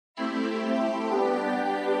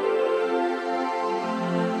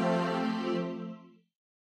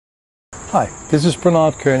Hi, this is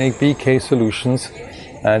Bernard Koenig, BK Solutions,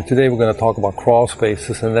 and today we're going to talk about crawl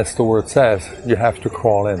spaces, and that's the word says, you have to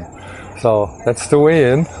crawl in. So that's the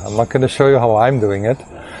way in. I'm not going to show you how I'm doing it,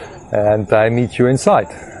 and I meet you inside.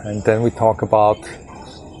 And then we talk about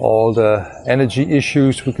all the energy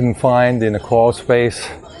issues we can find in a crawl space,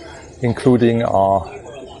 including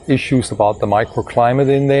issues about the microclimate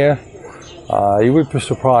in there. You would be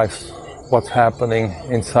surprised what's happening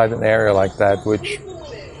inside an area like that, which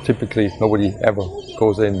typically nobody ever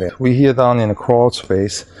goes in there. We're here down in a crawl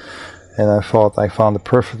space, and I thought I found a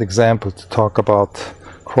perfect example to talk about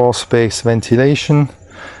crawl space ventilation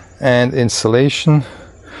and insulation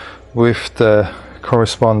with the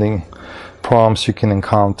corresponding problems you can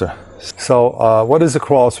encounter. So what is a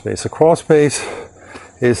crawl space? A crawl space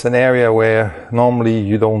is an area where normally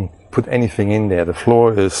you don't put anything in there. The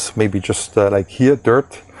floor is maybe just like here,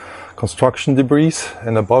 dirt, construction debris,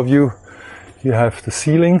 and above you you have the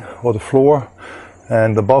ceiling or the floor,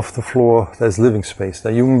 and above the floor there's living space.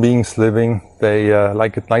 There are human beings living. They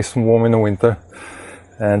like it nice and warm in the winter,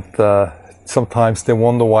 and sometimes they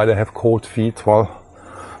wonder why they have cold feet. Well,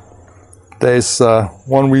 there's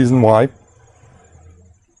one reason why.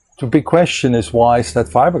 The big question is, why is that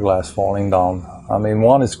fiberglass falling down? I mean,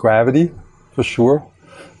 one is gravity, for sure.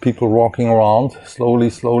 People walking around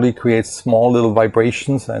slowly creates small little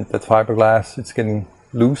vibrations, and that fiberglass, it's getting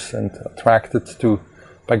loose and attracted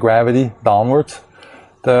by gravity downwards.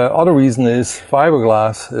 The other reason is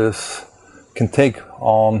fiberglass can take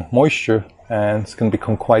on moisture, and it's going to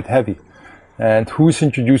become quite heavy. And who's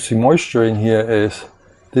introducing moisture in here is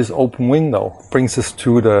this open window. Brings us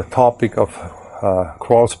to the topic of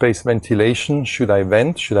crawl space ventilation. Should I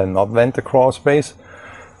vent? Should I not vent the crawl space?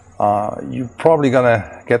 You're probably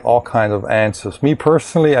gonna get all kinds of answers. Me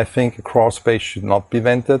personally, I think a crawl space should not be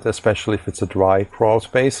vented, especially if it's a dry crawl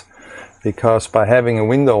space, because by having a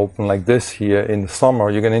window open like this here in the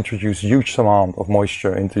summer, you're gonna introduce huge amount of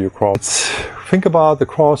moisture into your crawl. Think about the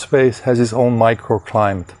crawl space has its own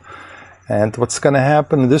microclimate, and what's gonna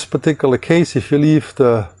happen in this particular case, if you leave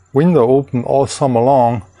the window open all summer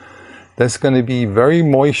long, there's gonna be very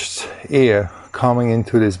moist air coming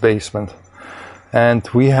into this basement. And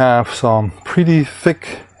we have some pretty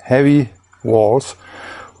thick, heavy walls,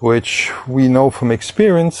 which we know from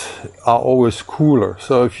experience are always cooler.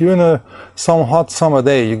 So if you're in some hot summer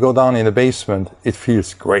day, you go down in the basement, it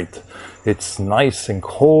feels great. It's nice and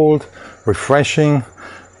cold, refreshing,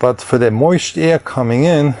 but for the moist air coming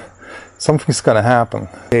in, something's gonna happen.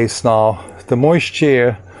 Okay, so now the moist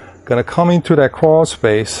air gonna come into that crawl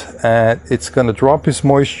space, and it's gonna drop its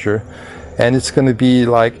moisture, and it's going to be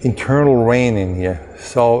like internal rain in here.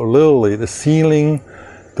 So literally the ceiling,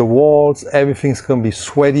 the walls, everything's going to be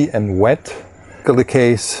sweaty and wet. In the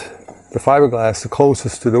case, the fiberglass, the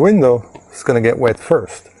closest to the window, is going to get wet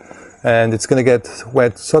first. And it's going to get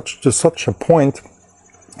wet to such a point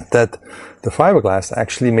that the fiberglass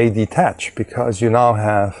actually may detach, because you now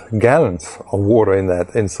have gallons of water in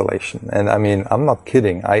that insulation. And I mean, I'm not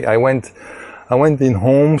kidding. I went in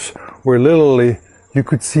homes where literally you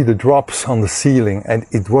could see the drops on the ceiling, and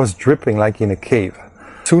it was dripping like in a cave.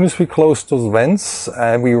 As soon as we closed those vents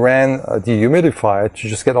and we ran a dehumidifier to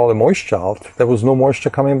just get all the moisture out, there was no moisture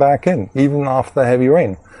coming back in, even after heavy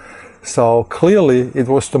rain. So clearly it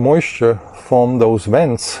was the moisture from those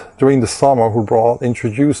vents during the summer who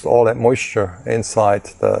introduced all that moisture inside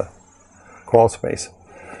the crawl space.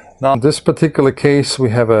 Now in this particular case,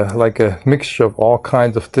 we have a mixture of all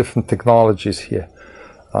kinds of different technologies here.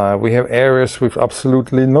 We have areas with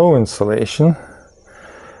absolutely no insulation.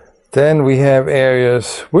 Then we have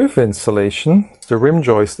areas with insulation. The rim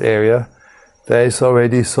joist area, there is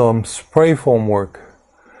already some spray foam work.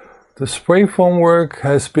 The spray foam work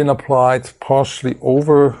has been applied partially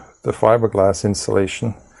over the fiberglass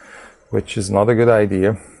insulation, which is not a good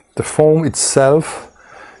idea. The foam itself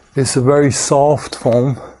is a very soft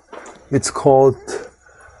foam. It's called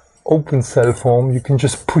open cell foam. You can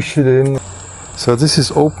just push it in. So this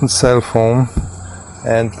is open cell foam,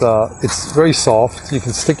 and it's very soft. You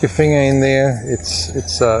can stick your finger in there.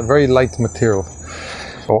 It's a very light material.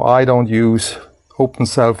 So I don't use open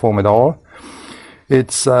cell foam at all.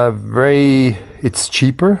 It's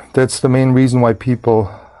cheaper. That's the main reason why people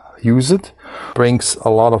use it. Brings a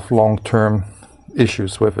lot of long-term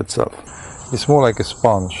issues with itself. It's more like a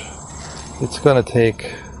sponge. It's gonna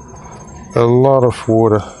take a lot of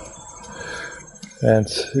water, and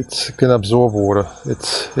it's gonna absorb water.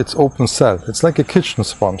 It's open cell. It's like a kitchen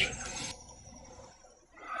sponge.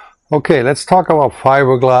 Okay, let's talk about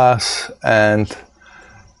fiberglass and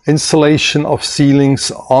insulation of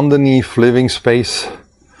ceilings underneath living space.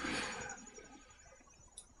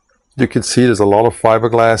 You can see there's a lot of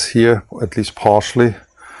fiberglass here, at least partially.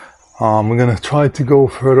 We're going to try to go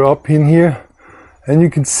further up in here, and you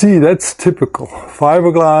can see that's typical.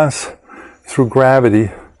 Fiberglass through gravity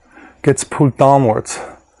gets pulled downwards.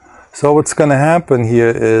 So what's going to happen here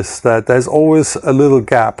is that there's always a little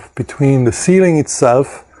gap between the ceiling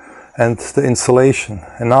itself and the insulation,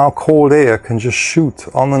 and now cold air can just shoot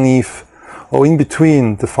underneath or in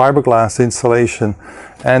between the fiberglass insulation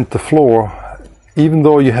and the floor. Even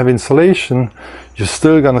though you have insulation, you're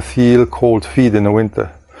still going to feel cold feet in the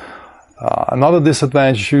winter. Another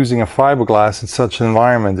disadvantage using a fiberglass in such an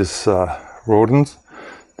environment is rodents.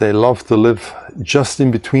 They love to live just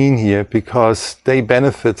in between here because they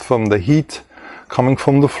benefit from the heat coming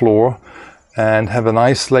from the floor and have a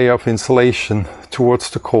nice layer of insulation towards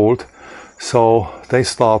the cold. So they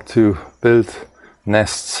start to build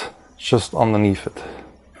nests just underneath it.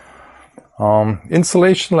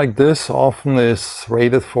 Insulation like this often is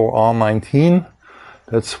rated for R19.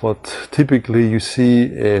 That's what typically you see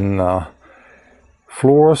in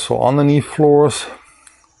floors or underneath floors.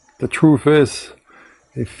 The truth is,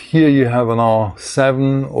 if here you have an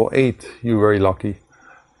R7 or 8, you're very lucky,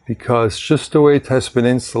 because just the way it has been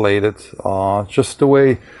insulated, just the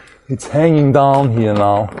way it's hanging down here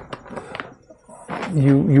now,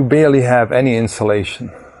 you barely have any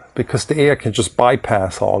insulation, because the air can just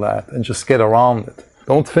bypass all that and just get around it.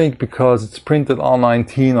 Don't think because it's printed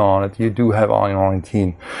R19 on it, you do have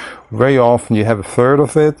R19. Very often you have a third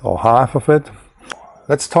of it or half of it.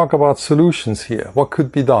 Let's talk about solutions here. What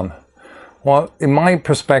could be done? Well, in my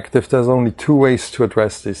perspective, there's only two ways to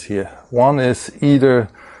address this here. One is either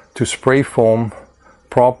to spray foam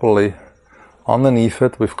properly underneath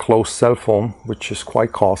it with closed cell foam, which is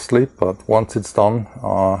quite costly, but once it's done,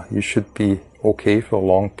 you should be okay for a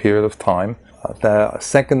long period of time. The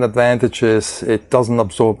second advantage is it doesn't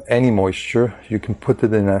absorb any moisture. You can put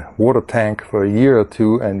it in a water tank for a year or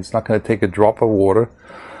two and it's not going to take a drop of water.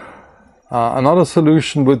 Another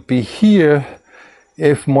solution would be here,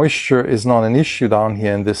 if moisture is not an issue down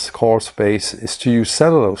here in this crawl space, is to use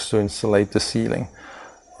cellulose to insulate the ceiling.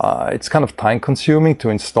 It's kind of time consuming to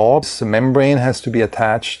install. The membrane has to be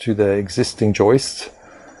attached to the existing joists,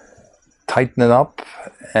 tighten it up,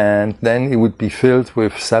 and then it would be filled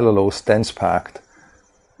with cellulose dense packed.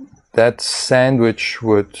 That sandwich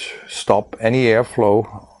would stop any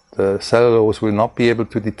airflow. The cellulose will not be able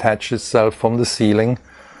to detach itself from the ceiling,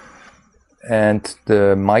 and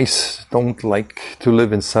the mice don't like to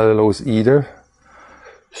live in cellulose either.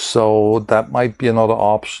 So that might be another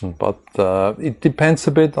option, but it depends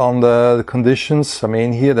a bit on the conditions. I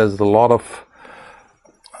mean, here there's a lot of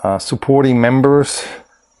supporting members.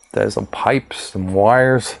 There's some pipes, some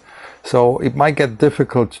wires. So it might get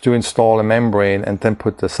difficult to install a membrane and then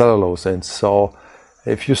put the cellulose in. So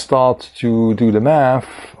if you start to do the math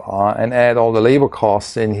and add all the labor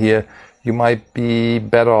costs in here, you might be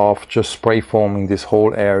better off just spray foaming this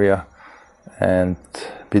whole area and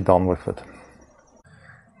be done with it.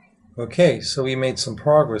 Okay, so we made some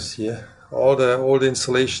progress here. All the old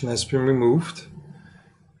insulation has been removed,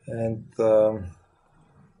 and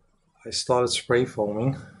I started spray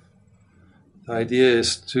foaming. The idea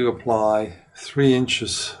is to apply 3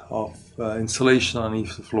 inches of insulation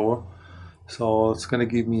underneath the floor. So it's going to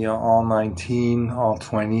give me a R19,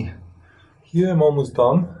 R20. Here I'm almost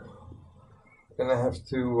done. I'm going to have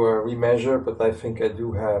to remeasure, but I think I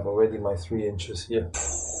do have already my 3 inches here.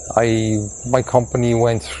 My company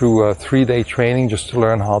went through a 3-day training just to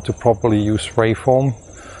learn how to properly use spray foam.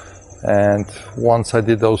 And once I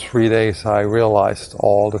did those 3 days, I realized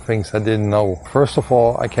all the things I didn't know. First of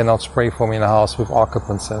all, I cannot spray foam in a house with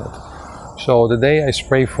occupants in it. So the day I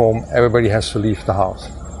spray foam, everybody has to leave the house.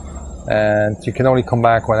 And you can only come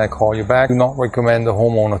back when I call you back. I do not recommend the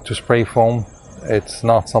homeowner to spray foam. It's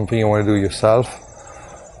not something you want to do yourself.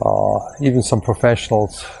 Even some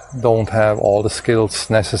professionals don't have all the skills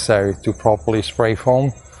necessary to properly spray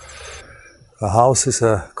foam. A house is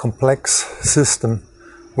a complex system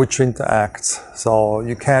which interacts. So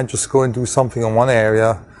you can't just go and do something on one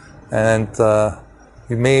area and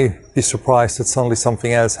you may be surprised that suddenly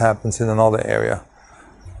something else happens in another area.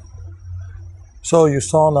 So you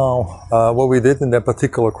saw now what we did in that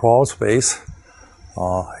particular crawl space.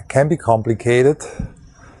 It can be complicated.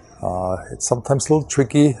 It's sometimes a little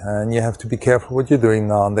tricky, and you have to be careful what you're doing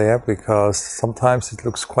down there, because sometimes it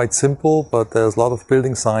looks quite simple, but there's a lot of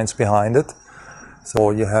building science behind it.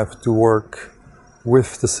 So you have to work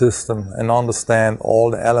with the system and understand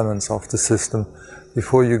all the elements of the system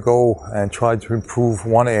before you go and try to improve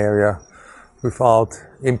one area without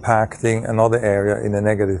impacting another area in a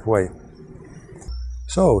negative way.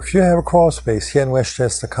 So if you have a crawl space here in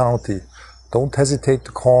Westchester County, don't hesitate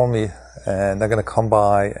to call me, and I'm going to come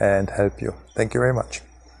by and help you. Thank you very much.